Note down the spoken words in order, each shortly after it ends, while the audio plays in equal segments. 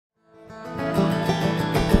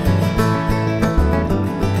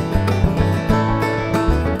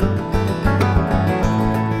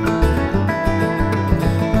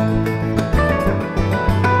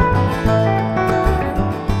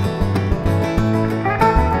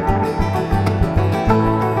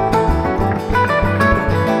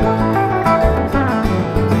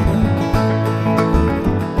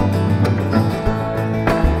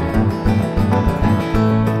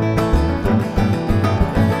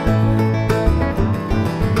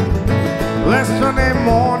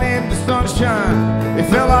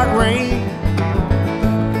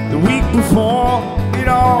before it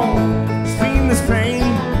all seemed the same.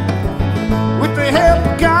 With the help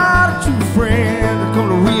of God, a true friend, I've come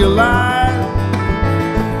to realize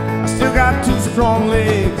I still got two strong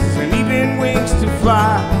legs and even wings to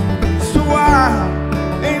fly. So I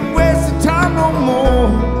ain't wasting time no more,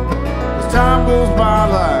 as time goes by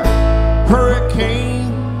like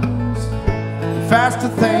hurricanes, faster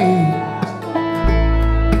things.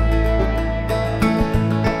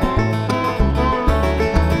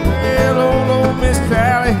 Well, oh, Miss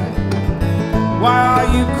Sally, why are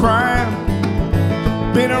you crying?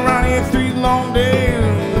 Been around here 3 long days,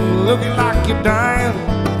 looking like you're dying.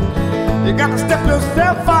 You got to step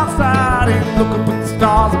yourself outside and look up at the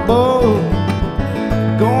stars above.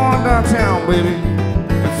 Go on downtown, baby,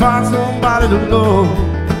 and find somebody to love.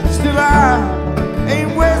 Still I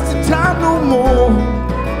ain't wasting time no more,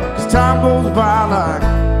 'cause time goes by like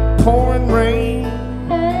pouring rain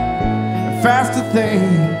and faster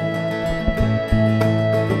things.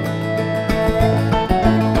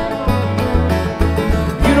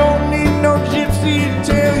 You don't need no gypsy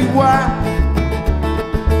to tell you why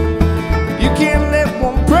you can't let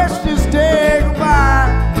one precious day go by.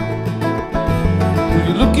 When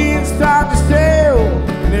you look inside yourself,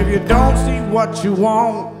 and if you don't see what you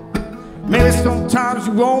want, maybe sometimes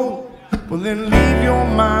you won't. Well, then leave your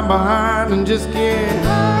mind behind and just get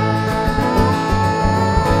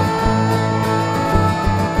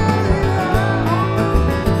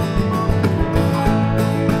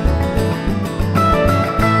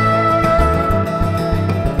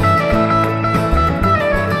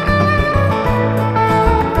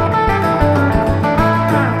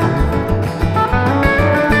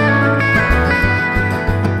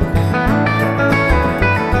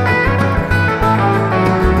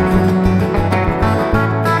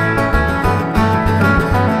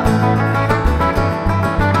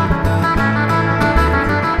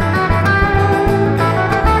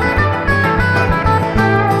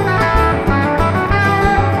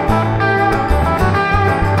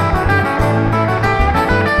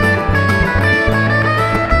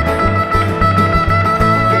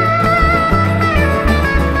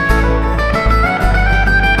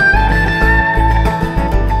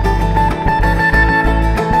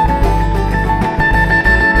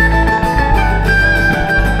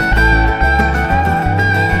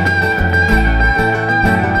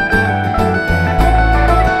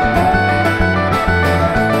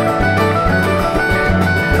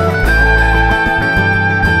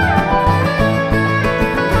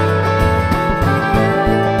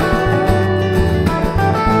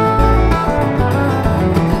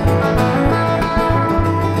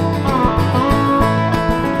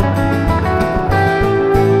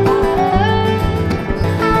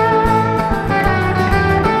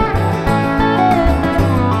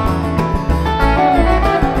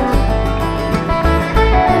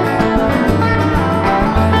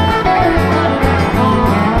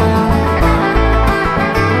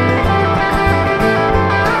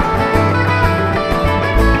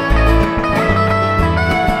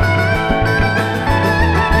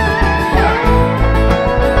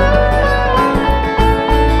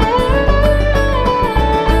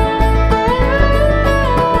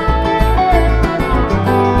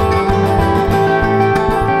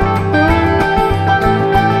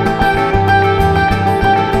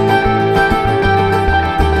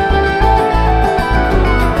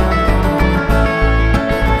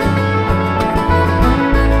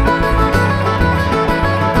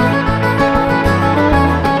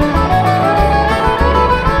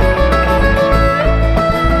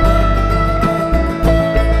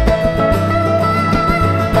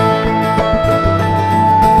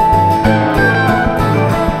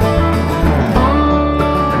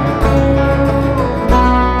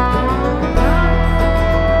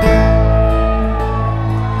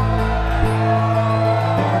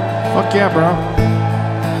fuck yeah, bro.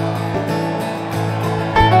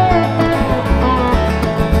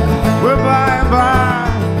 Well, by and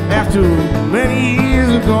by, after many years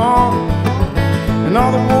are gone, and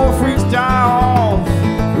all the war freaks die off,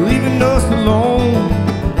 leaving us alone,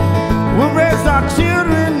 we'll raise our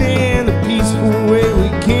children in the peaceful way we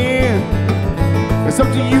can. It's up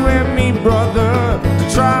to you and me, brother,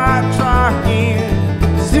 to try again.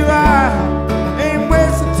 Still I ain't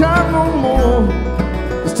wasting time no more,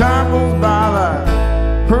 as time goes by like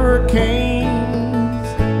hurricanes,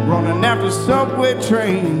 running after subway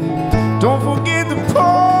trains. Don't forget